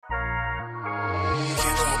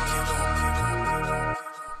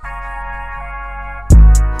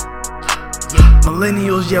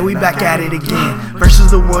Millennials, yeah, we back at it again.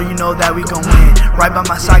 Versus the world, you know that we gon' win. Right by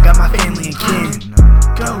my side, got my family and kin.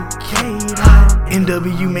 Go, K-Dot.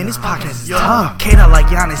 NW, man, this podcast is tough. K-Dot like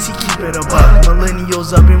Giannis, he keep it a buck.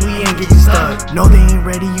 Millennials up and we ain't getting stuck. No, they ain't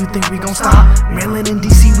ready, you think we gon' stop? Maryland and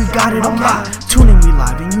DC, we got it on lock. Tune in, we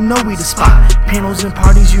live, and you know we the spot. Panels and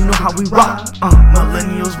parties, you know how we rock.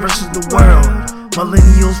 Millennials versus the world.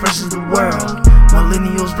 Millennials versus the world.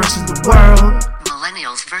 Millennials versus the world.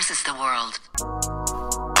 Millennials versus the world.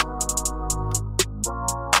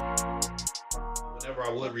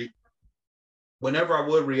 Whenever I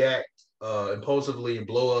would react impulsively and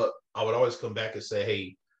blow up, I would always come back and say,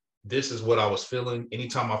 "Hey, this is what I was feeling.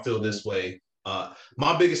 Anytime I feel this way,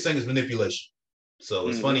 my biggest thing is manipulation." So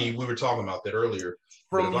it's funny we were talking about that earlier.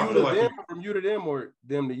 From you to them, from you to them, or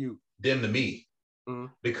them to you? Them to me,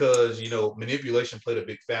 because manipulation played a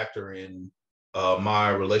big factor in my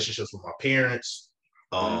relationships with my parents.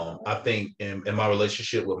 I think in my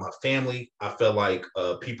relationship with my family, I felt like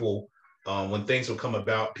people. When things would come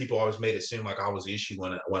about, people always made it seem like I was the issue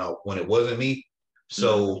when it wasn't me.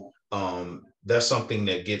 So that's something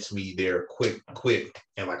that gets me there quick,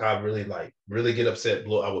 and like I really get upset.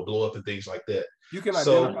 I would blow up and things like that. You can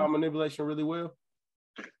identify manipulation really well.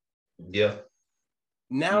 Yeah.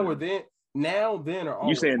 Now or then, or always?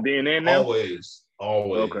 You saying then and now? Always.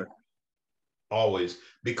 Okay. Always,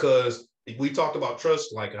 because we talked about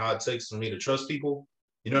trust, like how it takes for me to trust people.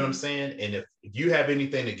 You know what I'm saying? And if you have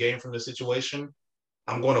anything to gain from the situation,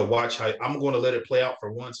 I'm going to let it play out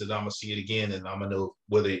for once, and I'm going to see it again, and I'm going to know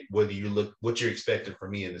whether you look what you're expecting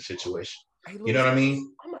from me in the situation. Hey, you know what I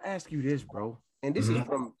mean? I'm going to ask you this, bro. And this is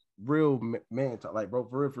from real man talk, like, bro,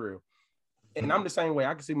 for real. And I'm the same way.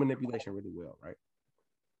 I can see manipulation really well, right?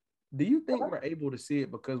 Do you think we're able to see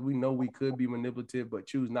it because we know we could be manipulative, but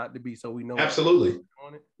choose not to be, so we know? Absolutely.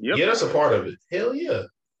 Yep. Yeah, that's a part of it. Hell yeah.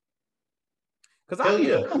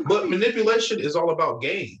 But manipulation is all about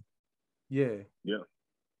gain. Yeah.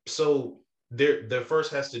 So there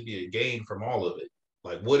first has to be a gain from all of it.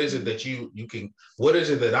 Like, what is it that you can? What is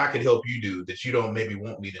it that I can help you do that you don't maybe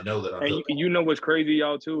want me to know that I'm doing? And you know what's crazy,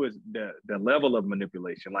 y'all, too, is the level of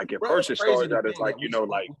manipulation. Like, at first it starts out as like, we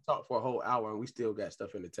talk for a whole hour and we still got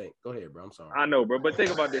stuff in the tank. Go ahead, bro. I'm sorry. I know, bro, but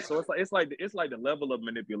think about this. So it's like the level of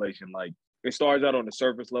manipulation. Like, it starts out on the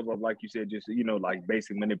surface level of, like you said, just like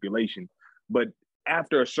basic manipulation, but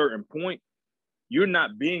after a certain point, you're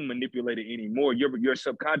not being manipulated anymore. Your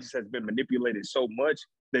subconscious has been manipulated so much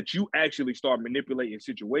that you actually start manipulating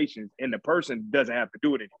situations, and the person doesn't have to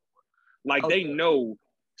do it anymore. Like, they know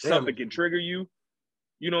something can trigger you.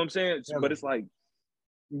 You know what I'm saying? But it's like,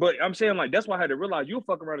 but I'm saying, like, that's why I had to realize you'll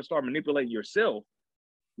fuck around and start manipulating yourself.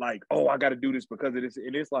 Like, oh, I got to do this because of this.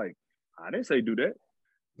 And it's like, I didn't say do that.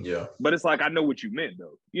 Yeah. But it's like, I know what you meant,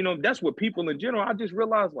 though. That's what people in general, I just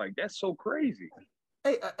realized, like, that's so crazy.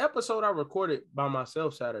 Hey, an episode I recorded by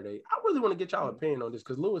myself Saturday. I really want to get y'all opinion on this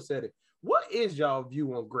because Lewis said it. What is y'all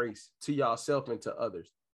view on grace to y'allself and to others?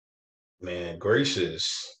 Man, grace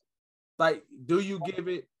is like, do you give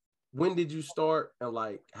it? When did you start? And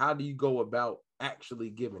like, how do you go about actually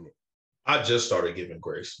giving it? I just started giving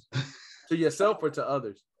grace. To yourself or to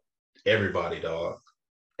others? Everybody, dog.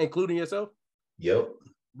 Including yourself? Yep.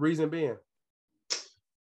 Reason being?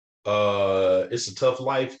 It's a tough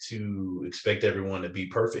life to expect everyone to be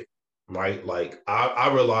perfect, right? Like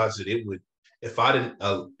I realized that it would, if I didn't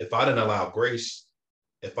allow grace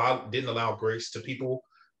to people,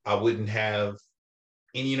 I wouldn't have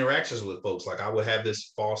any interactions with folks. Like, I would have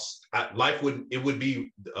this it would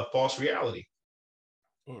be a false reality.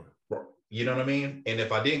 Yeah. You know what I mean? And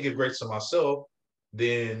if I didn't give grace to myself,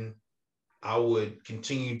 then I would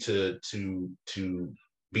continue to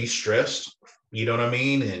be stressed. You know what I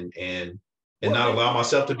mean? And not allow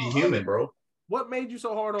myself to be human, bro. What made you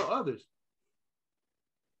so hard on others?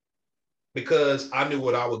 Because I knew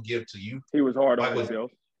what I would give to you. He was hard on himself.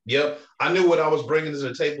 Yep. I knew what I was bringing to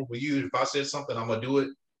the table for you. If I said something, I'm going to do it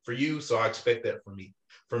for you. So I expect that from me.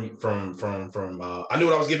 I knew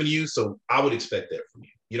what I was giving you, so I would expect that from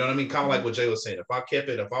you. You know what I mean? Kind of like what Jay was saying. If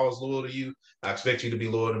I was loyal to you, I expect you to be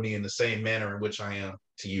loyal to me in the same manner in which I am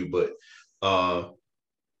to you. But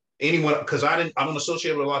anyone, because I don't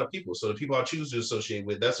associate with a lot of people. So the people I choose to associate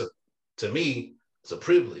with, to me, it's a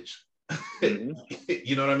privilege.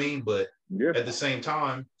 You know what I mean? But at the same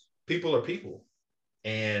time, people are people.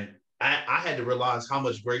 And I had to realize how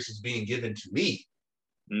much grace is being given to me.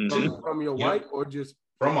 From your wife or just?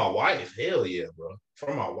 From my wife. Hell yeah, bro.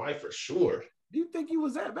 From my wife for sure. Do you think you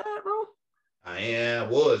was that bad, bro? I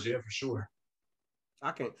was, yeah, for sure.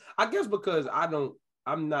 I guess because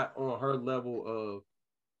I'm not on her level of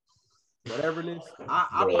whateverness. I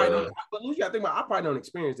probably don't, but you gotta think about I probably don't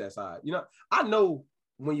experience that side. You know, I know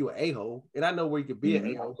when you're an a-hole, and I know where you could be an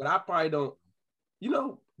a-hole, but I probably don't, you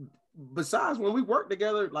know, besides when we work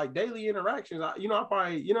together, like daily interactions, I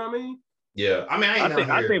probably, you know what I mean? Yeah. I mean,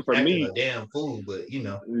 I think for me, a damn fool, but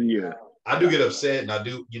yeah, I do get upset and I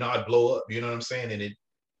do, I blow up, you know what I'm saying? And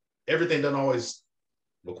everything doesn't always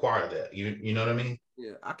require that. You know what I mean?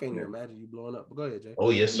 Yeah, I can't even imagine you blowing up. But go ahead, Jay.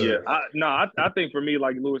 Oh, yes, sir. Yeah, I think for me,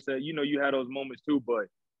 like Lewis said, you had those moments too, but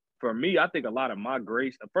for me, I think a lot of my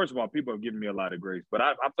grace, first of all, people have given me a lot of grace, but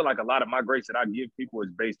I feel like a lot of my grace that I give people is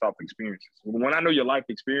based off experiences. When I know your life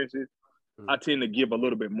experiences, I tend to give a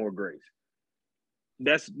little bit more grace.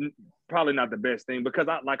 That's probably not the best thing because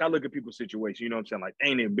I look at people's situation, you know what I'm saying? Like,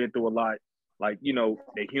 ain't it been through a lot? Like,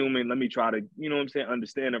 they're human. Let me try to, you know what I'm saying,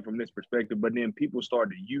 understand them from this perspective. But then people start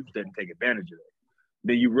to use that and take advantage of it.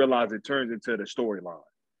 Then you realize it turns into the storyline.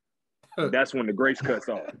 That's when the grace cuts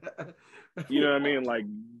off. You know what I mean? Like,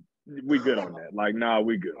 we good on that. Like, nah,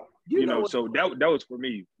 we good. You know so that was for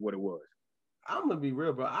me what it was. I'm gonna be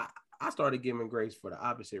real, bro. I started giving grace for the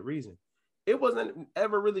opposite reason. It wasn't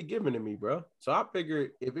ever really given to me, bro. So I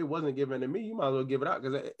figured if it wasn't given to me, you might as well give it out.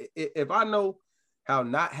 Because if I know how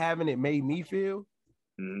not having it made me feel,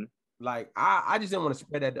 like I just didn't want to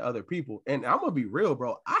spread that to other people. And I'm gonna be real,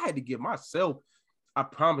 bro. I had to give myself. I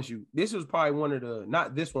promise you, this was probably one of the,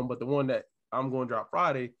 not this one, but the one that I'm going to drop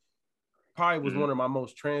Friday, probably was one of my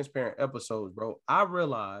most transparent episodes, bro. I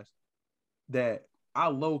realized that I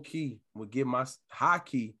low-key would give myself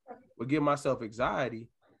anxiety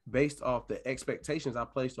based off the expectations I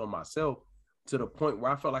placed on myself to the point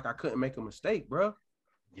where I felt like I couldn't make a mistake, bro.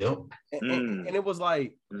 Yep. And it was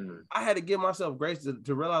like, I had to give myself grace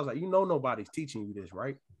to realize, like, nobody's teaching you this,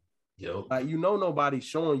 right? Yep. Like, nobody's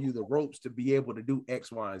showing you the ropes to be able to do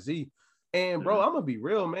X, Y, and Z. And bro, I'm gonna be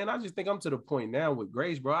real, man. I just think I'm to the point now with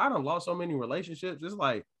grace, bro. I done lost so many relationships. It's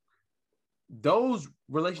like those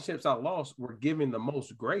relationships I lost were given the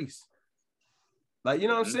most grace. Like, you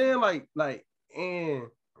know what I'm saying? Like, and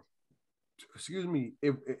excuse me,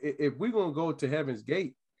 if we're gonna go to heaven's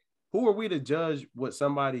gate, who are we to judge what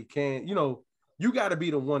somebody can, you got to be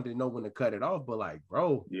the one to know when to cut it off. But like,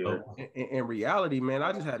 bro, in reality, man,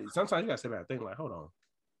 I just had it. Sometimes you got to sit back and think like, hold on.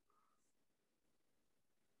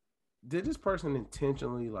 Did this person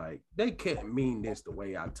intentionally, like, they couldn't mean this the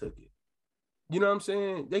way I took it. You know what I'm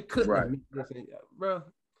saying? They couldn't mean this, bro.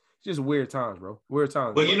 It's just weird times, bro. Weird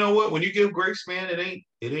times. But you know what? When you give grace, man, it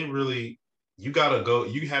ain't really, you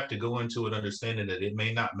have to go into it understanding that it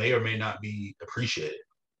may or may not be appreciated.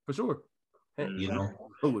 For sure. And you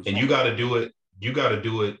got to do it. You got to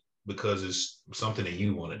do it because it's something that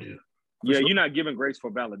you want to do. Yeah, you're not giving grace for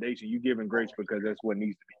validation. You're giving grace because that's what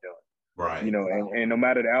needs to be done. Right. And no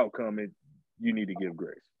matter the outcome, you need to give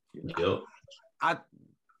grace. Yep.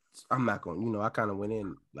 I'm not going, I kind of went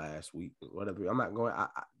in last week, whatever. I'm not going,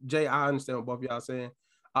 Jay, I understand what both of y'all saying.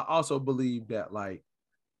 I also believe that, like,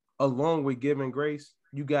 along with giving grace,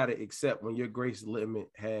 you got to accept when your grace limit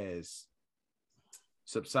has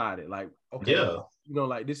subsided. Like, okay,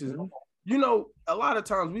 like this is, a lot of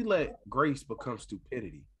times we let grace become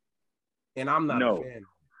stupidity. And I'm not a fan.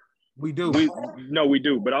 We do. We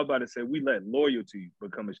do. But I was about to say, we let loyalty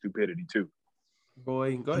become a stupidity too.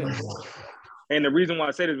 Boy, go ahead. And the reason why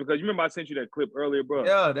I say this is because you remember I sent you that clip earlier, bro.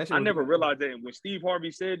 Yeah, I never realized that when Steve Harvey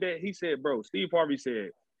said that, he said, bro, Steve Harvey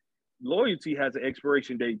said, loyalty has an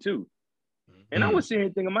expiration date too. And I was sitting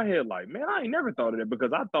here thinking in my head, like, man, I ain't never thought of that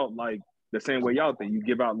because I thought, like, the same way y'all think. You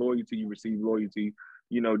give out loyalty, you receive loyalty.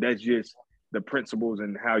 That's just the principles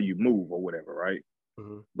and how you move or whatever, right?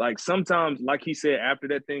 Like, sometimes, like he said, after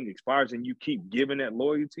that thing expires and you keep giving that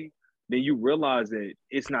loyalty, then you realize that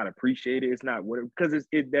it's not appreciated. It's not whatever, because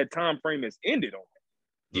that time frame is ended on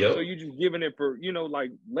it. Yep. So you're just giving it for, like,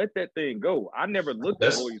 let that thing go. I never looked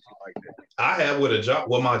at loyalty like that. I have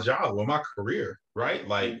with my career, right?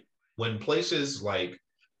 Like, when places, like,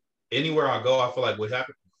 anywhere I go, I feel like what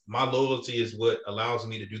happened, my loyalty is what allows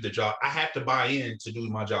me to do the job. I have to buy in to do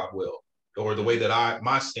my job well, or the way that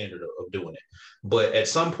my standard of doing it. But at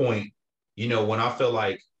some point, when I feel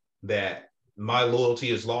like that my loyalty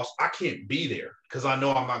is lost, I can't be there because I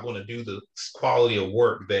know I'm not going to do the quality of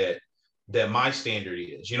work that my standard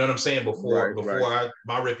is. You know what I'm saying? Before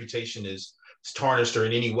my reputation is tarnished or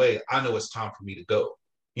in any way, I know it's time for me to go.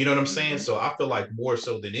 You know what I'm saying? So I feel like more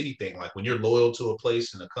so than anything, like when you're loyal to a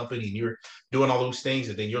place and a company and you're doing all those things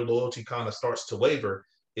and then your loyalty kind of starts to waver,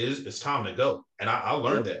 it's time to go. And I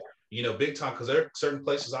learned that, big time, because there are certain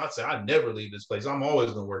places I'd say, I never leave this place. I'm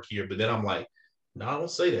always going to work here. But then I'm like, no, I don't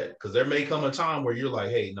say that, because there may come a time where you're like,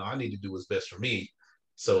 hey, no, I need to do what's best for me.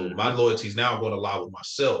 So my loyalty is now going to lie with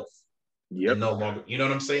myself Yep. And no longer, you know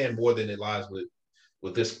what I'm saying? More than it lies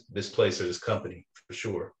with this place or this company for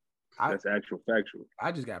sure. That's actual factual.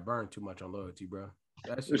 I just got burned too much on loyalty, bro.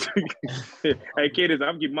 That's just, Hey, kiddies,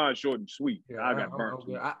 I'm keeping mine short and sweet. yeah, I got burnt.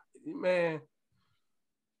 Man,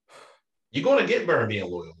 You're gonna get burned being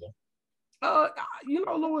loyal, though.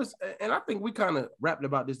 Louis, and I think we kind of rapped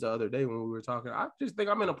about this the other day when we were talking. I just think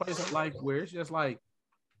I'm in a place of life where it's just like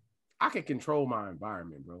I can control my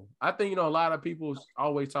environment, bro. I think, a lot of people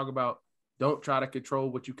always talk about don't try to control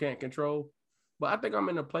what you can't control. But I think I'm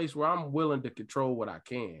in a place where I'm willing to control what I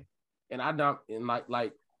can. And I don't, and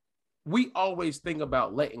like we always think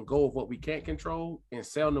about letting go of what we can't control and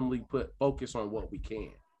seldomly put focus on what we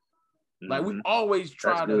can. Like we always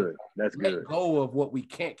try to let go of what we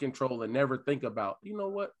can't control and never think about, you know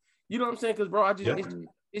what I'm saying? Because bro,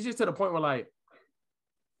 it's just to the point where like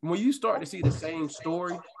when you start to see the same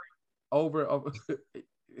story over. Go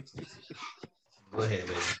ahead,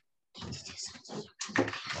 baby.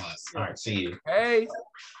 All right, see you. Hey.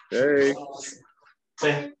 Say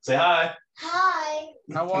hi. Hi.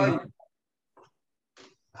 How are you?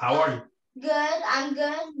 How are you? Good. I'm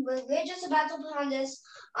good. We're just about to put on this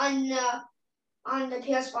on the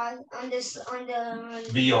PS5 on the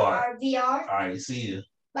VR. VR. All right, see you.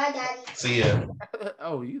 Bye, Daddy. See ya.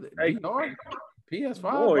 Oh, you VR? PS5?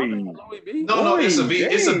 Boy. No, it's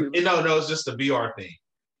it's just a VR thing.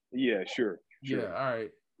 Yeah, sure. Yeah, all right.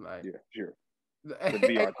 Like, yeah, sure. Hey,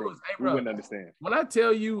 hey, bro, we wouldn't understand. When I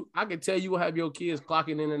tell you, I can tell you will have your kids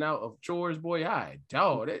clocking in and out of chores, boy. Hi,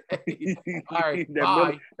 dog. All right,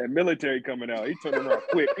 that military coming out. He turned around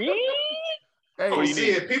quick. I don't see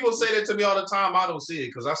it. People say that to me all the time. I don't see it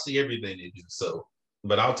because I see everything they do. So,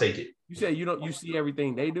 but I'll take it. You say you see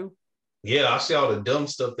everything they do? Yeah, I see all the dumb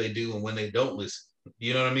stuff they do and when they don't listen.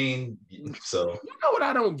 You know what I mean? So you know what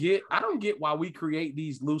I don't get? I don't get why we create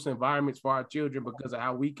these loose environments for our children because of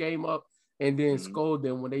how we came up and then scold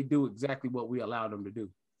them when they do exactly what we allow them to do.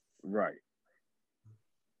 Right.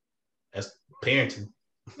 That's parenting.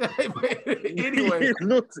 Anyway,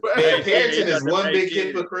 parenting is one big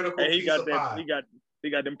hypocritical piece of pie. He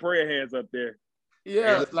got them prayer hands up there.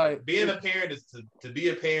 Yeah, like being a parent is to be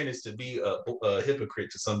a parent is to be a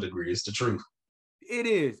hypocrite to some degree. It's the truth. It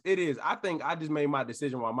is. I think I just made my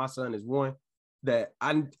decision while my son is one that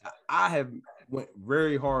I have went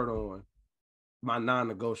very hard on my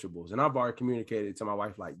non-negotiables, and I've already communicated to my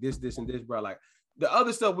wife like this, and this, bro. Like the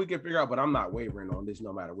other stuff we can figure out, but I'm not wavering on this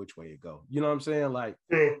no matter which way it go. You know what I'm saying? Like,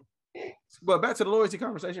 but back to the loyalty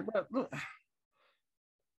conversation, bro. Look,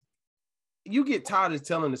 you get tired of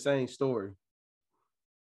telling the same story,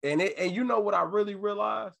 and you know what I really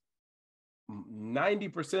realized?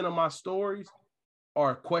 90% of my stories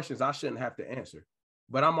are questions I shouldn't have to answer,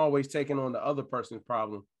 but I'm always taking on the other person's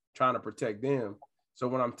problem, trying to protect them. So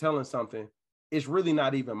when I'm telling something, it's really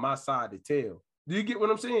not even my side to tell. Do you get what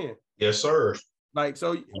I'm saying? Yes, sir. Like,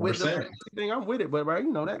 so with the thing, I'm with it, but right,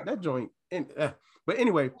 that joint. And, but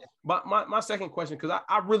anyway, my second question, because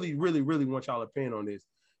I really, really, really want y'all opinion on this.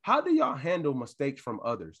 How do y'all handle mistakes from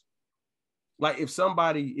others? Like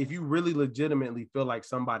if you really legitimately feel like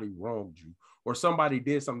somebody wronged you or somebody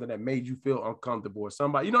did something that made you feel uncomfortable or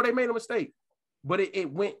somebody, they made a mistake, but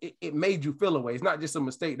it made you feel a way. It's not just a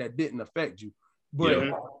mistake that didn't affect you, but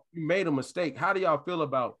you made a mistake. How do y'all feel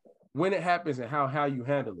about when it happens and how you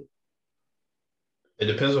handle it? It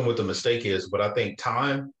depends on what the mistake is, but I think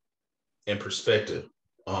time and perspective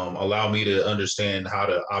allow me to understand how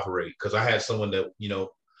to operate. Because I had someone that,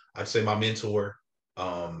 I'd say my mentor,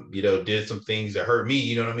 did some things that hurt me.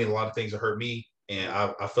 You know what I mean? A lot of things that hurt me. And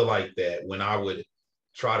I feel like that when I would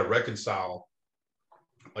try to reconcile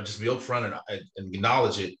or just be upfront and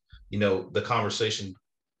acknowledge it, the conversation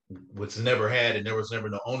was never had and there was never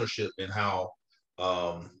no ownership in how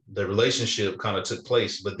the relationship kind of took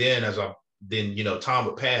place. But then time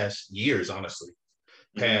would pass, years honestly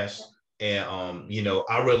pass. And,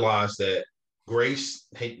 I realized that grace,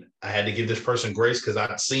 I had to give this person grace because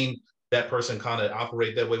I'd seen that person kind of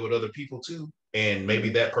operate that way with other people too. And maybe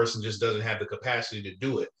that person just doesn't have the capacity to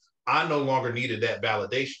do it. I no longer needed that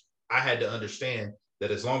validation. I had to understand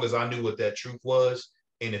that as long as I knew what that truth was,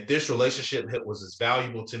 and if this relationship was as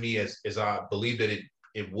valuable to me as I believe that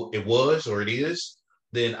it was or it is,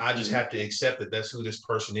 then I just have to accept that that's who this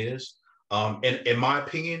person is. And in my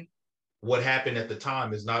opinion, what happened at the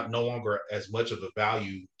time is no longer as much of a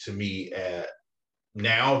value to me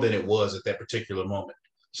now than it was at that particular moment.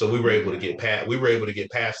 So we were able to get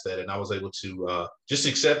past that, and I was able to just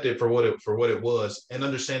accept it for what it was, and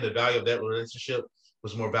understand the value of that relationship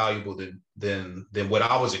was more valuable than what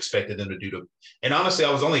I was expecting them to do. And honestly,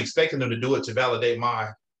 I was only expecting them to do it to validate my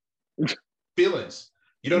feelings.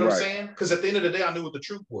 You know what Right. I'm saying? Because at the end of the day, I knew what the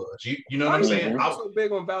truth was. You know what Why I'm do you saying? think you're so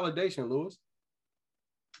big on validation, Lewis?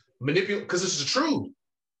 Manipulate because it's the truth.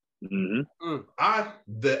 Mm-hmm.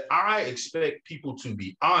 I expect people to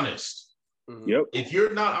be honest. Mhm. Yep. If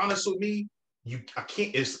you're not honest with me, I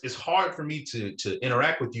can't. It's hard for me to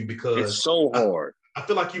interact with you because It's so hard. I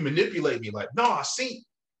feel like you manipulate me. Like, no,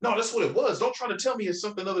 that's what it was. Don't try to tell me it's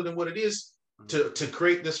something other than what it is to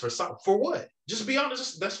create this for what? Just be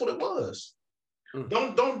honest. That's what it was.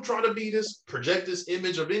 Don't try to be project this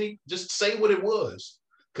image of any. Just say what it was.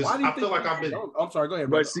 Because I feel like I've been. I'm sorry. Go ahead,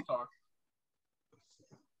 brother. I'm sorry.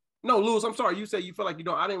 No, Lewis, I'm sorry. You say you feel like you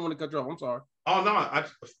don't. I didn't want to cut you off. I'm sorry. Oh no,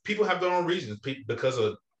 people have their own reasons because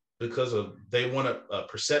of they want a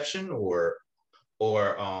perception or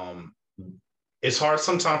it's hard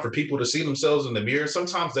sometimes for people to see themselves in the mirror.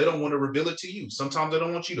 Sometimes they don't want to reveal it to you. Sometimes they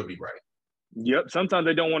don't want you to be right. Yep. Sometimes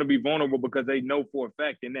they don't want to be vulnerable because they know for a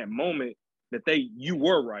fact in that moment that you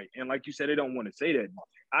were right. And like you said, they don't want to say that.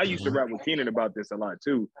 I used to rap with Keenan about this a lot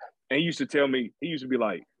too. And he used to tell me, he used to be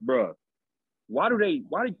like, bruh, why do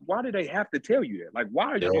they have to tell you that? Like,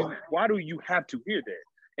 why do you have to hear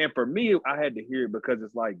that? And for me, I had to hear it because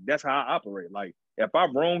it's like, that's how I operate. Like, if I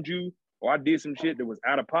wronged you or I did some shit that was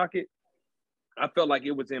out of pocket, I felt like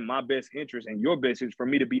it was in my best interest and your best interest for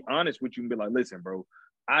me to be honest with you and be like, listen, bro,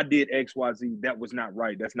 I did X, Y, Z. That was not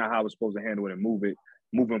right. That's not how I was supposed to handle it and move it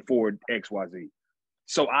moving forward, X, Y, Z.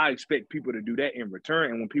 So I expect people to do that in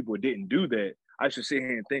return. And when people didn't do that, I should sit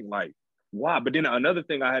here and think like, why? But then another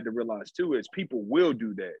thing I had to realize too is people will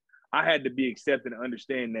do that. I had to be accepted and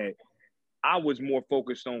understand that I was more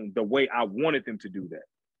focused on the way I wanted them to do that.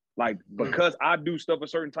 Like, because I do stuff a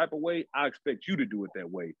certain type of way, I expect you to do it that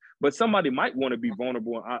way. But somebody might want to be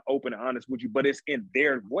vulnerable and open and honest with you, but it's in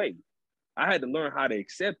their way. I had to learn how to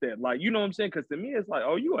accept that. Like, you know what I'm saying? Because to me, it's like,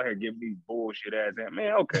 oh, you out here giving me bullshit ass that,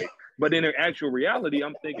 man, okay. But in actual reality,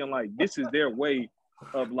 I'm thinking like, this is their way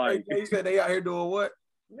of like. You said they out here doing what?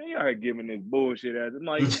 Man, you out here giving this bullshit ass. I'm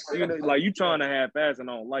like, you know, like you trying to half-ass and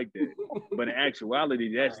I don't like that. But in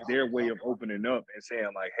actuality, that's their way of opening up and saying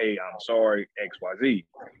like, hey, I'm sorry, X, Y, Z.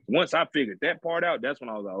 Once I figured that part out, that's when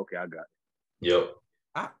I was like, okay, I got it. Yep.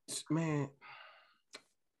 Man,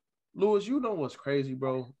 Lewis, you know what's crazy,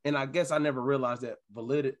 bro? And I guess I never realized that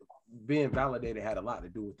being validated had a lot to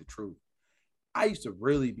do with the truth. I used to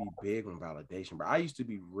really be big on validation, bro. I used to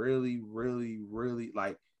be really, really, really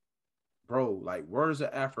like, bro, like words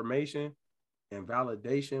of affirmation and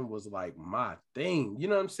validation was like my thing. You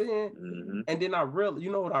know what I'm saying? Mm-hmm. And then you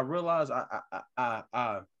know what I realized?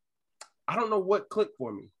 I don't know what clicked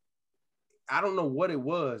for me. I don't know what it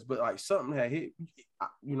was, but like something had hit.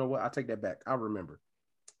 You know what? I take that back. I remember.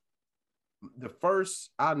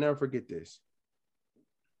 I'll never forget this.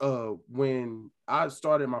 When I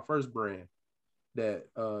started my first brand, that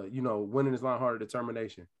winning is line harder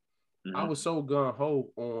determination. Mm-hmm. I was so gung-ho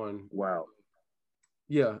on wow.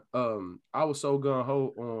 Yeah. I was so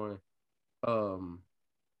gung-ho on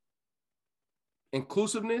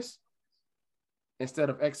inclusiveness instead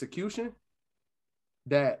of execution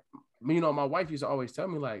that my wife used to always tell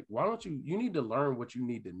me, like, why don't you need to learn what you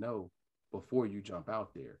need to know before you jump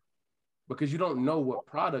out there. Because you don't know what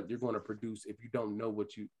product you're going to produce if you don't know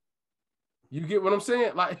what you get what I'm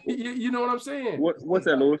saying? Like, you know what I'm saying? What's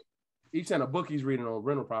that, Lewis? He's saying a book he's reading on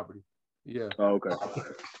rental property. Yeah. Oh, okay.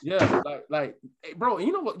 Yeah, like, hey, bro,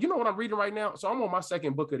 you know what I'm reading right now? So I'm on my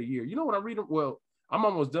second book of the year. You know what I'm reading? Well, I'm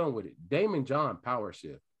almost done with it. Damon John Power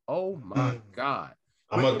Shift. Oh my God.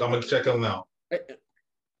 I'm gonna check them out.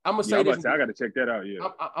 I'm gonna say this. I gotta check that out. Yeah.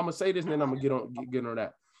 I'm gonna say this and then I'm gonna get on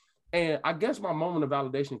that. And I guess my moment of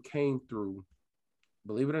validation came through,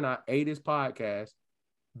 believe it or not, A, this podcast,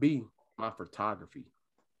 B, my photography.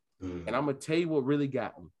 And I'm gonna tell you what really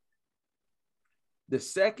got me. The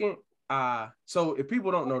second so if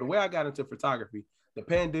people don't know, the way I got into photography, the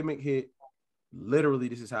pandemic hit. Literally,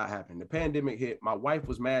 this is how it happened. The pandemic hit. My wife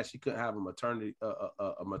was mad she couldn't have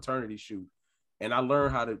a maternity shoot, and I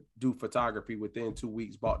learned how to do photography within 2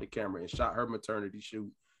 weeks. Bought the camera and shot her maternity shoot,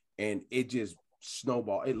 and it just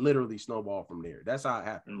snowballed. It literally snowballed from there. That's how it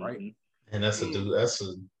happened, right? And that's That's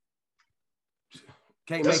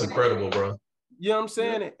incredible, bro. You know what I'm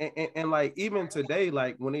saying? And like even today,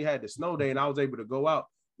 like when they had the snow day and I was able to go out,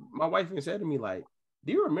 my wife even said to me, like,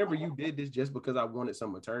 do you remember you did this just because I wanted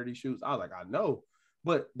some maternity shoots? I was like, I know.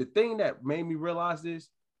 But the thing that made me realize this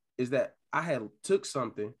is that I had took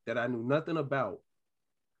something that I knew nothing about,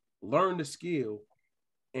 learned the skill,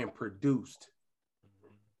 and produced.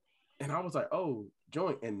 And I was like, oh,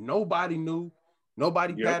 joint. And nobody knew.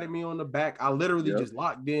 Nobody patted me on the back. I literally just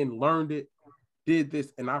locked in, learned it, did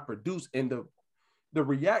this, and I produced. And the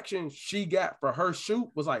reaction she got for her shoot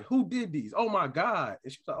was like, who did these? Oh my God.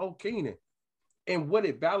 And she was like, oh, Keenan. And what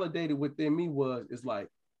it validated within me is like,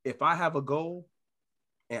 if I have a goal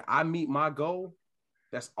and I meet my goal,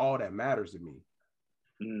 that's all that matters to me.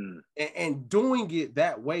 And doing it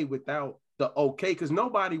that way without the okay, because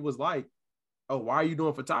nobody was like, oh, why are you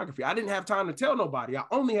doing photography? I didn't have time to tell nobody. I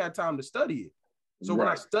only had time to study it. So when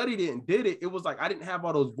I studied it and did it, it was like I didn't have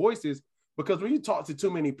all those voices, because when you talk to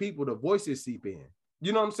too many people, the voices seep in.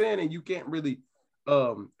 You know what I'm saying? And you can't really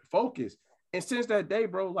focus. And since that day,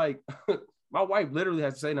 bro, like my wife literally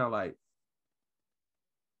has to say now, like,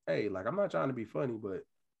 hey, like, I'm not trying to be funny, but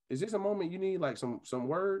is this a moment you need like some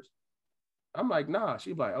words? I'm like, nah.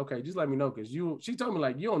 She's like, okay, just let me know, because she told me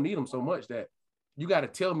like you don't need them so much that you got to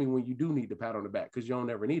tell me when you do need the pat on the back, because you don't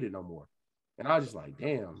ever need it no more. And I was just like,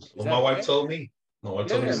 damn. Well, my wife told me. My wife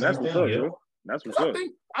told me that's what's up, yo. That's what's up.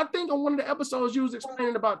 I think on one of the episodes you was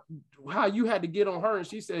explaining about how you had to get on her, and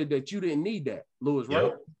she said that you didn't need that, Lewis, right?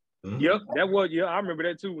 Yep. Mm-hmm. Yep, that was, I remember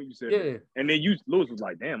that too when you said that. And then Lewis was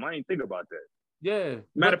like, damn, I didn't think about that. Yeah.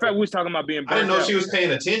 Matter of fact, we was talking about being I didn't know she was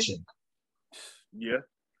paying attention. Yeah.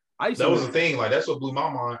 That was the thing. Like, that's what blew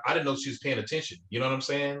my mind. I didn't know she was paying attention. You know what I'm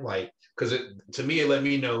saying? Like, because to me, it let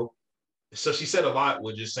me know. So she said a lot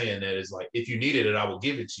with just saying that is like, if you needed it, I will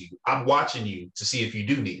give it to you. I'm watching you to see if you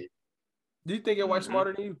do need it. Do you think your wife's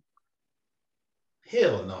smarter than you?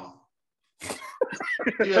 Hell no.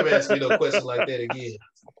 You ever ask me no question like that again?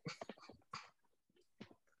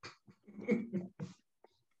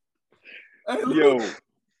 Hey, look.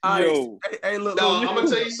 No, I'm gonna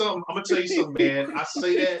tell you something, man. I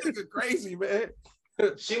say that. This is crazy, man.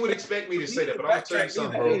 She would expect me to say that, but I'm gonna tell you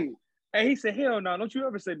something, bro. Hey, he said, hell no, don't you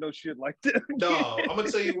ever say no shit like that. No, I'm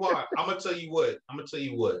gonna tell you why. I'm gonna tell you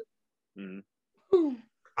what. Mm-hmm.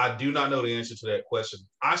 I do not know the answer to that question.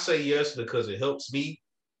 I say yes because it helps me.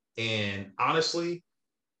 And honestly,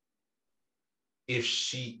 if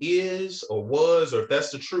she is or was, or if that's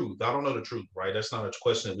the truth, I don't know the truth, right? That's not a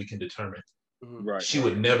question that we can determine. Right. She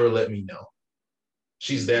would never let me know.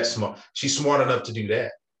 She's that smart. She's smart enough to do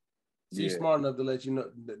that. She's smart enough to let you know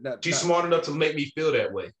she's smart enough to make me feel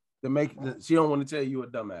that way. She don't want to tell you a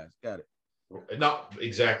dumbass. Got it. No,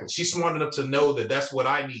 exactly. She's smart enough to know that that's what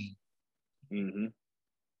I need. Mm-hmm.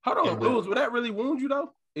 Hold on, Lewis, would that really wound you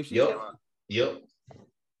though? If she Yep.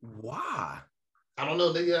 Why? I don't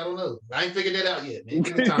know, nigga. I don't know. I ain't figured that out yet, man.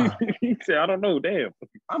 Give me time. He said, I don't know. Damn.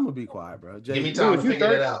 I'm gonna be quiet, bro. Give me time to figure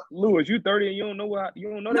that out. Lewis, you 30 and you don't know that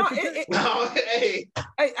shit?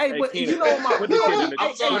 Hey, but you know my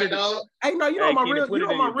I'm sorry, dog. Hey, no, you know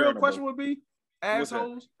my real question would be,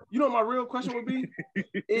 assholes. You know what my real question would be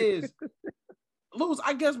is, Lewis,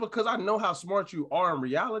 I guess because I know how smart you are in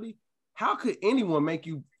reality, how could anyone make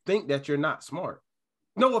you think that you're not smart?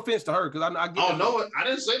 No offense to her, because I get. Oh no, I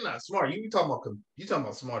didn't say not smart. You talking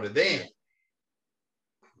about smarter than.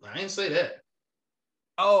 I didn't say that.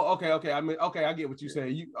 Oh, okay. I mean, okay, I get what you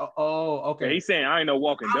say. Okay. Yeah, he's saying I ain't no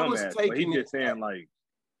walking dumbass, but he's just saying like.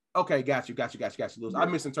 Okay, got you, Lewis. I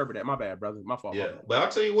misinterpreted that. My bad, brother. My fault. Yeah, but I'll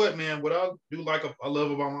tell you what, man. What I do I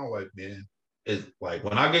love about my wife, man, is like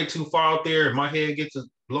when I get too far out there and my head gets to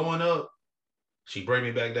blowing up, she bring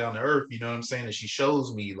me back down to earth. You know what I'm saying? And she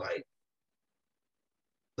shows me like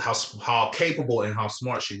how capable and how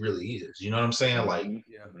smart she really is. You know what I'm saying? Like,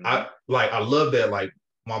 I love that. Like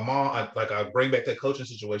my mom, I bring back that coaching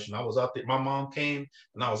situation. I was out there. My mom came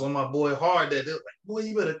and I was on my boy hard. That like, boy,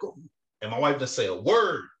 you better go. And my wife didn't say a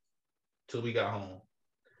word till we got home.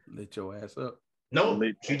 Lit your ass up. No,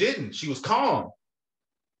 she didn't. She was calm.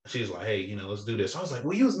 She was like, hey, let's do this. I was like,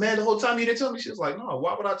 well, you was mad the whole time. You didn't tell me. She was like, no,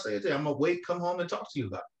 why would I tell you that? I'm going to wait, come home and talk to you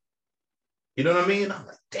about it. You know what I mean? I'm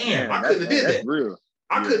like, damn, I couldn't have did that. Real.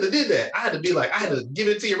 I couldn't have did that. I had to be like, I had to give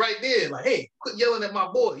it to you right there. Like, hey, quit yelling at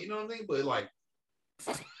my boy. You know what I mean? But like,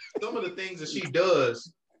 some of the things that she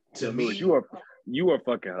does to me. You are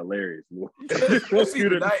fucking hilarious. See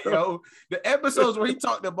tonight, yo. The episodes where he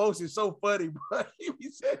talked the most is so funny, bro.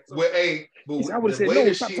 He said well, hey, I would say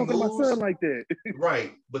no, stop talking to my son like that.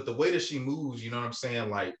 Right. But the way that she moves, you know what I'm saying?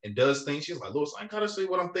 Like, and does things, she's like, Lewis, I gotta say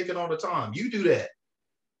what I'm thinking all the time. You do that.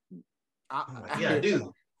 I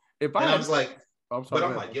do. I was like,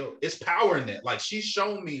 I'm like, yo, it's power in that. Like, she's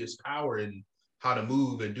shown me it's power in how to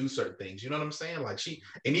move and do certain things. You know what I'm saying? Like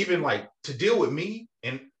and even like to deal with me,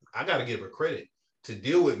 and I gotta give her credit. To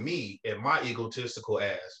deal with me and my egotistical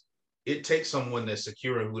ass, it takes someone that's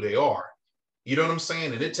secure in who they are. You know what I'm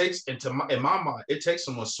saying? And it takes, in my mind, it takes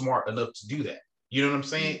someone smart enough to do that. You know what I'm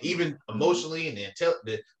saying? Mm-hmm. Even emotionally and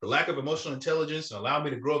the lack of emotional intelligence and allow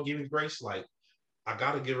me to grow, give me grace. Like, I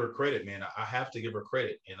got to give her credit, man. I have to give her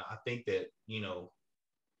credit. And I think that,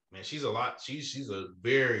 Man, she's a lot. She's a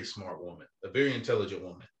very smart woman, a very intelligent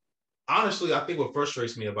woman. Honestly, I think what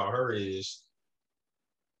frustrates me about her is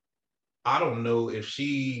I don't know if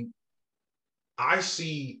she. I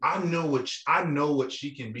know what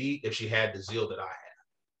she can be if she had the zeal that I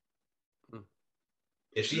have.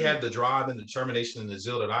 If she had the drive and determination and the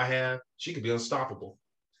zeal that I have, she could be unstoppable.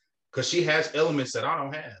 Because she has elements that I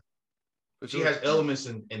don't have. She has elements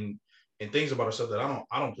and things about herself that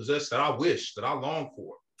I don't possess, that I wish, that I long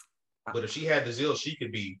for. But if she had the zeal, she'd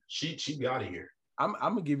be out of here. I'm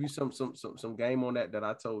gonna give you some game on that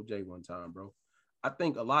I told Jay one time, bro. I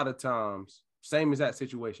think a lot of times, same as that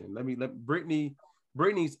situation. Let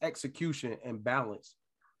Brittany's execution and balance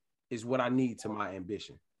is what I need to my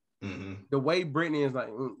ambition. Mm-hmm. The way Brittany is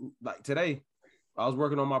like today, I was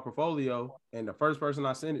working on my portfolio, and the first person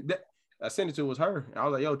I sent it to was her. I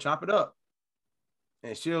was like, "Yo, chop it up,"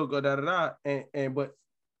 and she'll go da da da. And but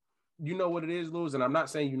you know what it is, Lewis, and I'm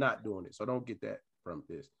not saying you're not doing it, so don't get that from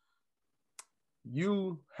this.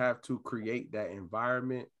 You have to create that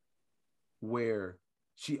environment where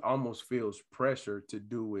she almost feels pressure to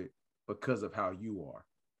do it because of how you are.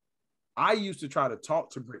 I used to try to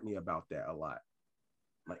talk to Brittany about that a lot.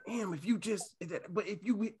 Like, if you just, but if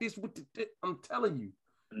you with this, I'm telling you.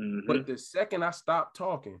 Mm-hmm. But the second I stopped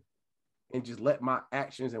talking and just let my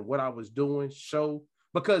actions and what I was doing show,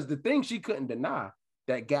 because the thing she couldn't deny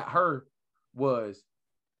that got her was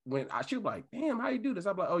when she was like, damn, how you do this?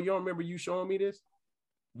 I'm like, oh, you don't remember you showing me this?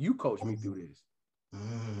 You coached me through this.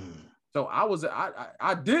 So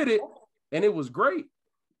I did it, and it was great.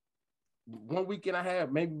 One weekend I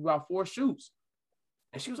had maybe about 4 shoots.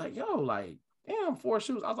 And she was like, yo, like, damn, 4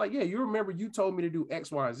 shoots. I was like, yeah, you remember you told me to do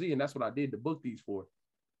X, Y, and Z, and that's what I did to book these for.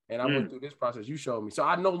 And I went through this process you showed me. So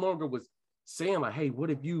I no longer was saying like, hey, what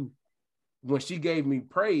if you, when she gave me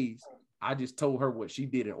praise, I just told her what she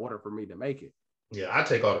did in order for me to make it. Yeah, I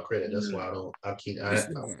take all the credit. That's why This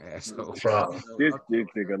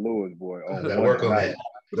nigga Lewis, boy. Oh, gotta work on that.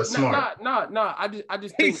 That's smart. No. I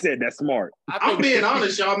just he said that's smart. I'm being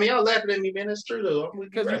honest, y'all. I mean, y'all laughing at me, man. That's true though.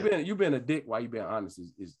 Because you've been a dick while you being honest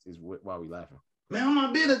is why we laughing. Man, I'm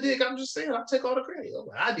not being a dick. I'm just saying I take all the credit.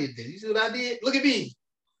 I did this. You see what I did? Look at me.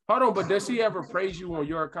 Hold on, but does she ever praise you on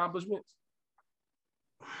your accomplishments?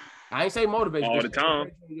 I ain't say motivate all the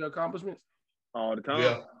time. Your accomplishments all the time.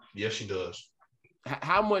 Yeah, yes, she does.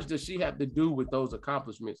 How much does she have to do with those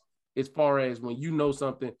accomplishments? As far as when you know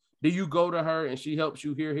something, do you go to her and she helps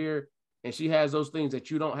you here, and she has those things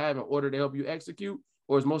that you don't have in order to help you execute,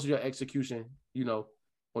 or is most of your execution,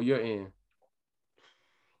 on your end?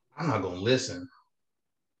 I'm not gonna listen.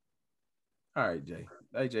 All right, Jay.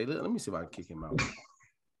 Hey, Jay, let me see if I can kick him out.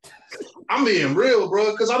 I'm being real,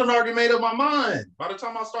 bro, because I done already made up my mind. By the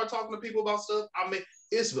time I start talking to people about stuff,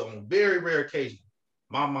 it's on very rare occasion.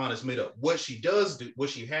 My mind is made up. What she does do, what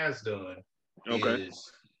she has done,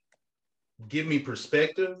 is give me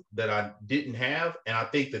perspective that I didn't have, and I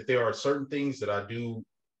think that there are certain things that I do.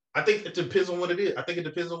 I think it depends on what it is. I think it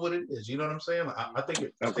depends on what it is. You know what I'm saying? I think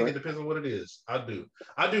it depends on what it is. I do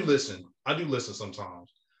listen. I do listen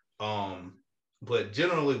sometimes. But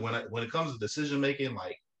generally, when it comes to decision making,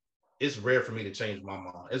 like, it's rare for me to change my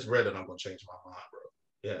mind. It's rare that I'm gonna change my mind, bro.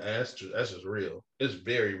 Yeah, that's just real. It's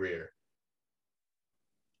very rare.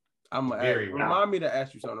 Remind me to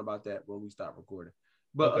ask you something about that when we stop recording.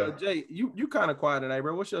 But Jay, you kind of quiet tonight,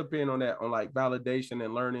 bro. What's your opinion on that? On like validation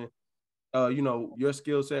and learning, your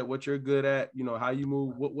skill set, what you're good at, how you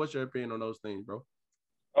move. What's your opinion on those things, bro?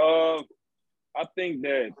 I think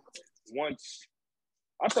that once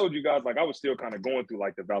I told you guys, like, I was still kind of going through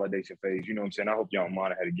like the validation phase. You know what I'm saying? I hope y'all don't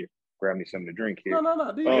mind. I had to grab me something to drink here. No.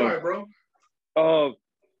 All right, bro.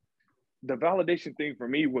 The validation thing for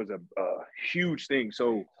me was a huge thing.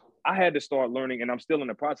 So I had to start learning, and I'm still in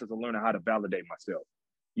the process of learning how to validate myself,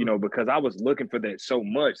 because I was looking for that so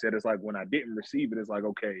much that it's like when I didn't receive it, it's like,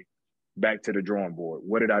 okay, back to the drawing board.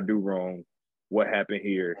 What did I do wrong? What happened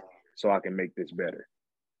here so I can make this better?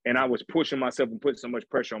 And I was pushing myself and putting so much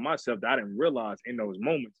pressure on myself that I didn't realize in those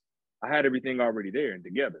moments I had everything already there and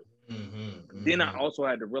together. Then I also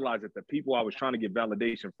had to realize that the people I was trying to get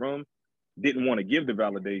validation from didn't want to give the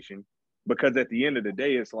validation, because at the end of the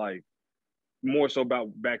day, it's like more so about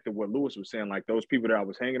back to what Lewis was saying, like those people that I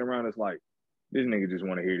was hanging around, it's like, this nigga just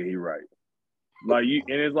want to hear that he right. Like, you,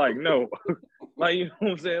 and it's like, no, like, you know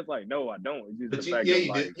what I'm saying? It's like, no, I don't. It's just the fact that,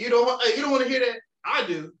 like, you don't want to hear that. I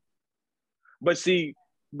do. But see,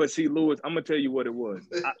 Lewis, I'm gonna tell you what it was.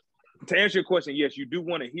 To answer your question, yes, you do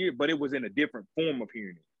want to hear it, but it was in a different form of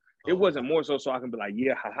hearing it. It wasn't more so I can be like,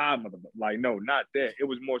 yeah, haha, mother. Like, no, not that. It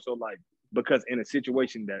was more so like, because in a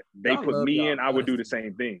situation that they put me in, I would do the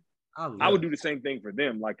same thing. I would do the same thing for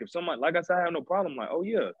them. Like if somebody, like I said, I have no problem. Like, oh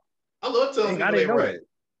yeah, I love telling dang, I people didn't they know right. that.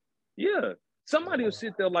 Yeah, somebody will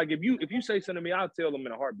sit there like if you say something to me, I'll tell them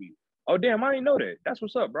in a heartbeat. Oh damn, I didn't know that. That's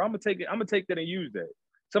what's up, bro. I'm gonna take it. I'm gonna take that and use that.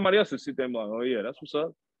 Somebody else will sit there and be like, oh yeah, that's what's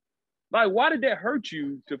up. Like, why did that hurt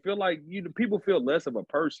you to feel like people feel less of a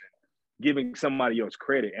person giving somebody else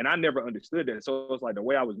credit? And I never understood that. So it's like the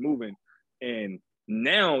way I was moving. And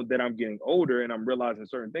now that I'm getting older and I'm realizing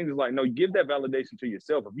certain things, it's like, no, give that validation to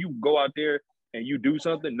yourself. If you go out there and you do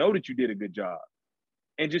something, know that you did a good job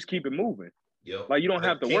and just keep it moving. Yep. Like you don't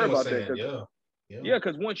have to King worry was about saying, that. Yeah.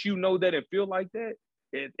 Because once you know that and feel like that,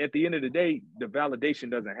 at the end of the day, the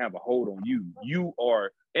validation doesn't have a hold on you. You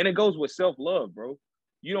are, and it goes with self-love, bro.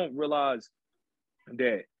 You don't realize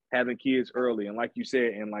that having kids early and like you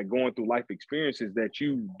said, and like going through life experiences that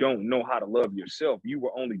you don't know how to love yourself. You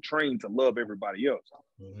were only trained to love everybody else.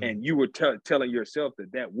 Mm-hmm. And you were telling yourself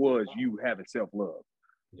that was you having self-love.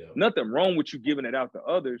 Yeah. Nothing wrong with you giving it out to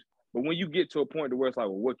others. But when you get to a point where it's like,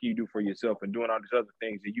 well, what can you do for yourself and doing all these other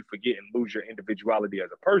things and you forget and lose your individuality as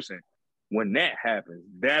a person, when that happens,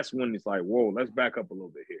 that's when it's like, whoa, let's back up a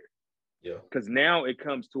little bit here. Yeah. Because now it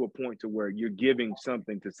comes to a point to where you're giving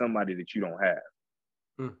something to somebody that you don't have.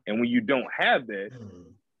 And when you don't have that,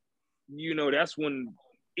 that's when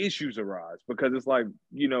issues arise because it's like,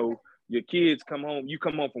 your kids come home, you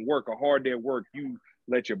come home from work, a hard day at work, you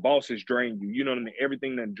let your bosses drain you, you know what I mean?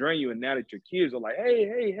 Everything that drain you. And now that your kids are like,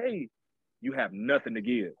 hey, you have nothing to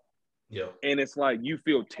give. Yeah. And it's like, you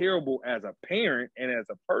feel terrible as a parent and as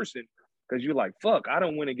a person because you're like, fuck, I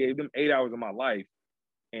done went and gave them 8 hours of my life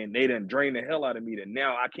and they done drained the hell out of me that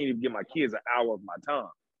now I can't even give my kids an hour of my time.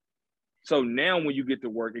 So now when you get to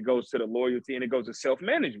work, it goes to the loyalty and it goes to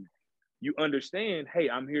self-management. You understand,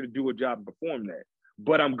 hey, I'm here to do a job and perform that,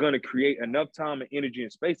 but I'm going to create enough time and energy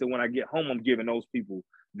and space that when I get home, I'm giving those people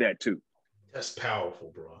that too. That's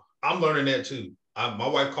powerful, bro. I'm learning that too. My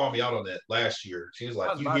wife called me out on that last year. She was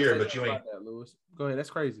like, you here, but you ain't. That, Lewis. Go ahead.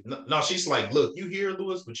 That's crazy. No, she's like, look, you here,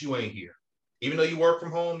 Lewis, but you ain't here. Even though you work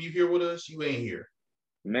from home, you here with us, you ain't here.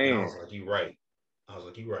 Man. And I was like,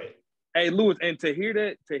 you right. Hey, Lewis, and to hear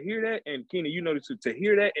that, and Keenan, you know this too, to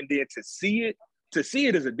hear that and then to see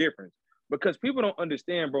it is a difference. Because people don't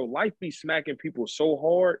understand, bro, life be smacking people so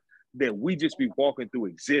hard that we just be walking through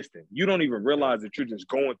existing. You don't even realize that you're just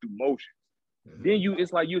going through motions. Mm-hmm. Then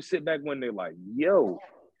it's like you sit back when they're like, yo,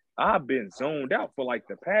 I've been zoned out for like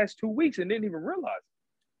the past 2 weeks and didn't even realize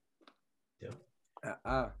it.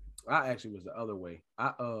 Yeah. I actually was the other way.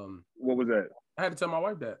 What was that? I had to tell my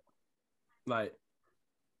wife that. Like,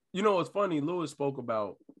 it's funny, Lewis spoke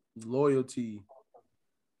about loyalty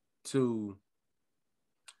to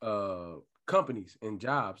companies and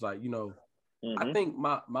jobs. Like, I think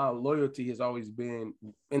my loyalty has always been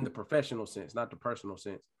in the professional sense, not the personal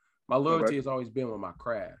sense. My loyalty has always been with my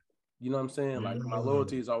craft. You know what I'm saying? Like, my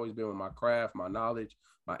loyalty has always been with my craft, my knowledge,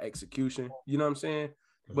 my execution. You know what I'm saying?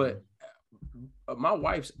 But my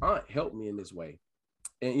wife's aunt helped me in this way.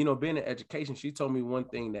 And, being in education, she told me one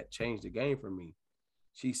thing that changed the game for me.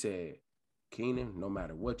 She said, Keenan, no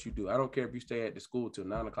matter what you do, I don't care if you stay at the school till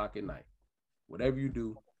 9 o'clock at night. Whatever you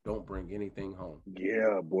do, don't bring anything home.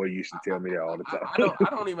 Yeah, boy, you used to tell me that all the time.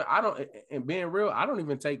 I don't, and being real, I don't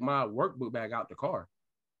even take my workbook bag out the car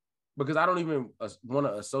because I don't even want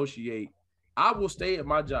to associate. I will stay at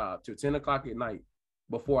my job till 10 o'clock at night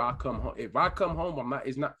before I come home. If I come home,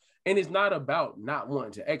 it's not about not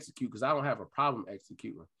wanting to execute because I don't have a problem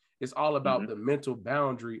executing. It's all about the mental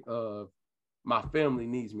boundary of my family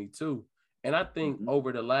needs me too. And I think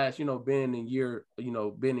over the last, being in year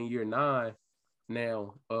 9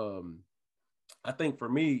 now, I think for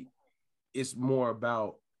me, it's more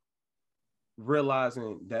about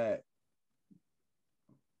realizing that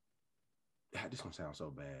this gonna sound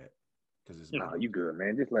so bad because it's you good,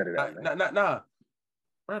 man. Just let it out. Nah.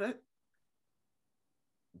 Bro,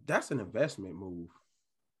 that's an investment move.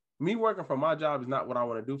 Me working for my job is not what I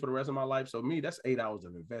want to do for the rest of my life. So that's 8 hours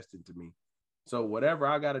of investing to me. So whatever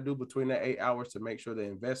I got to do between that 8 hours to make sure the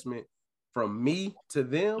investment from me to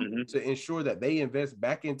them to ensure that they invest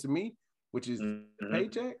back into me, which is the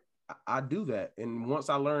paycheck, I do that. And once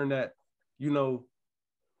I learned that,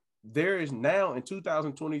 there is now in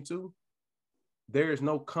 2022, there is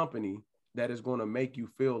no company that is going to make you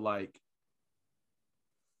feel like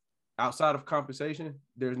outside of compensation,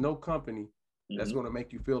 there's no company that's going to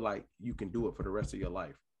make you feel like you can do it for the rest of your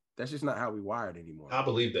life. That's just not how we wired anymore. I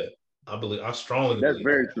believe that. I strongly believe that's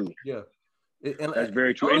very that. true. Yeah. That's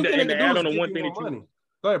very true. And to add on to one thing that you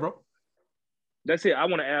go ahead, bro. That's it. I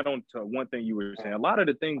want to add on to one thing you were saying. A lot of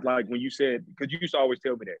the things, like when you said, because you used to always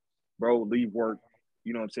tell me that, bro, leave work,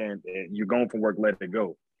 you know what I'm saying? You're going from work, let it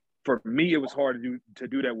go. for me, it was hard to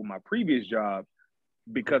do that with my previous job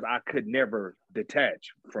because I could never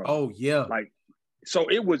detach from. Oh yeah. Like, so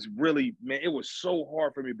it was really, man, it was so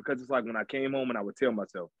hard for me because it's like when I came home and I would tell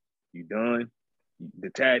myself, "You done? You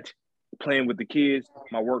detach." Playing with the kids,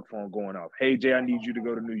 my work phone going off. "Hey Jay, I need you to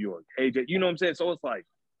go to New York." "Hey Jay," you know what I'm saying? So it's like,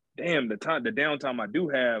 damn, the downtime I do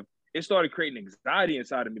have, it started creating anxiety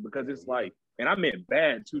inside of me because it's like, and I meant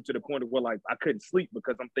bad too, to the point of where like I couldn't sleep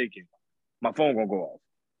because I'm thinking my phone gonna go off.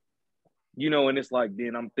 You know, and it's like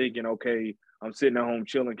then I'm thinking, okay, I'm sitting at home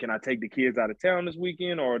chilling. Can I take the kids out of town this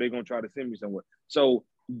weekend, or are they gonna try to send me somewhere? So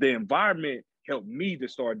the environment helped me to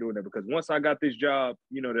start doing that because once I got this job,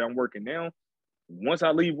 you know, that I'm working now. Once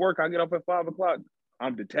I leave work, I get up at 5 o'clock.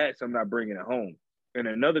 I'm detached. I'm not bringing it home. And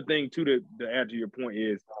another thing, too, to add to your point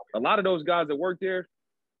is a lot of those guys that work there,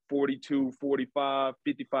 42, 45,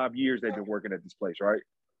 55 years they've been working at this place, right?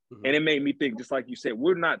 Mm-hmm. And it made me think, just like you said,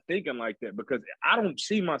 we're not thinking like that because I don't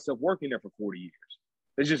see myself working there for 40 years.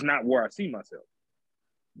 It's just not where I see myself.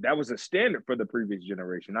 That was a standard for the previous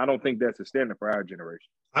generation. I don't think that's a standard for our generation.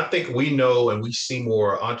 I think we know and we see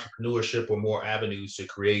more entrepreneurship or more avenues to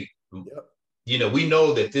create. Yep. You know, we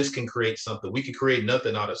know that this can create something. We can create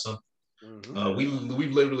nothing out of something. Mm-hmm.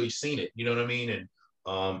 We've literally seen it. You know what I mean? And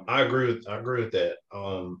I agree with that.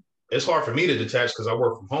 It's hard for me to detach because I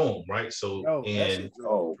work from home, right? So oh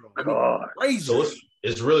god, so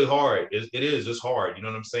it's really hard. It is. It's hard. You know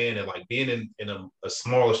what I'm saying? And like being in a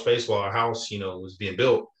smaller space while our house, you know, was being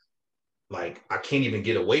built, like I can't even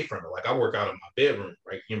get away from it. Like I work out of my bedroom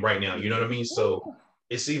right now. You know what I mean? So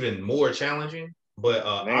it's even more challenging. But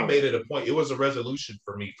I made it a point. It was a resolution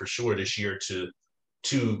for me for sure this year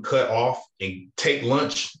to cut off and take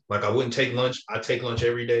lunch. Like I wouldn't take lunch. I take lunch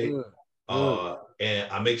every day. And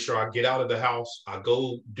I make sure I get out of the house. I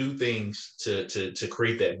go do things to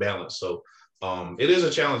create that balance. So it is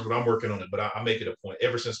a challenge, but I'm working on it. But I make it a point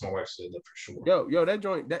ever since my wife said that for sure. Yo, that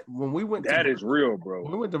joint, that when we went that is real, bro.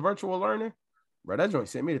 When we went to virtual learning, bro, that joint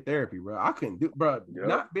sent me to therapy, bro. I couldn't do, bro,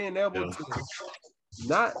 not being able to,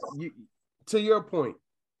 not you. To your point,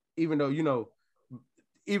 even though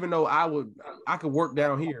I could work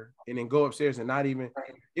down here and then go upstairs and not even,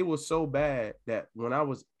 it was so bad that when I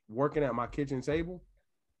was working at my kitchen table,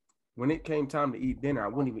 when it came time to eat dinner, I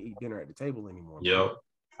wouldn't even eat dinner at the table anymore. Yeah.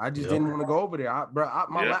 I just didn't want to go over there.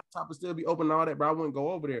 My laptop would still be open and all that, but I wouldn't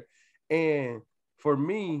go over there. And for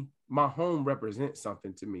me, my home represents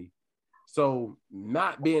something to me. So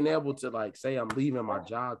not being able to like say I'm leaving my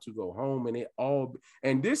job to go home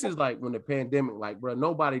and this is like when the pandemic, like, bro,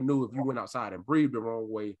 nobody knew if you went outside and breathed the wrong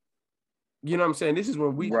way. You know what I'm saying? This is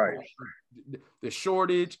when the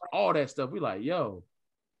shortage, all that stuff. We like, yo,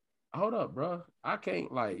 hold up, bro. I can't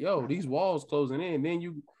these walls closing in. Then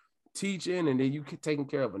you teaching and then you taking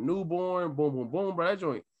care of a newborn, boom, boom, boom, bro. That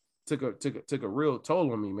joint took a real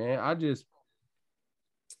toll on me, man. I just,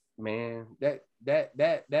 man, that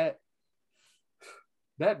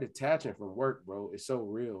detaching from work, bro, is so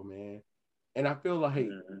real, man. And I feel like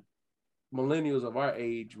millennials of our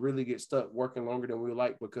age really get stuck working longer than we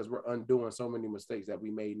like because we're undoing so many mistakes that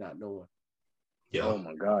we made not knowing. Yeah. Oh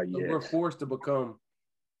my God, yeah. We're forced to become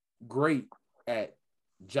great at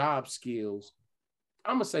job skills.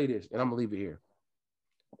 I'm gonna say this, and I'm gonna leave it here.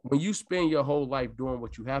 When you spend your whole life doing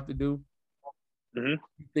what you have to do, you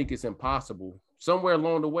think it's impossible. Somewhere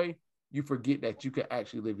along the way, you forget that you can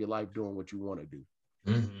actually live your life doing what you want to do.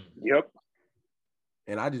 Mm-hmm. Yep.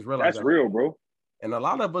 And I just realized that's real, bro. And a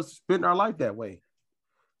lot of us spend our life that way.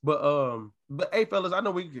 But hey, fellas, I know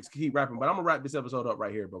we can keep rapping, but I'm gonna wrap this episode up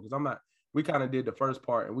right here, bro, because we kind of did the first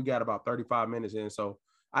part and we got about 35 minutes in. So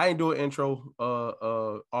I ain't do an intro,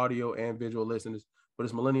 audio and visual listeners, but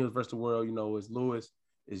it's Millennials versus the World. You know, it's Lewis,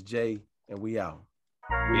 it's Jay, and we out.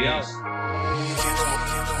 We out.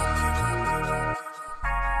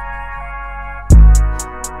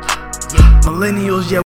 Millennials, yeah.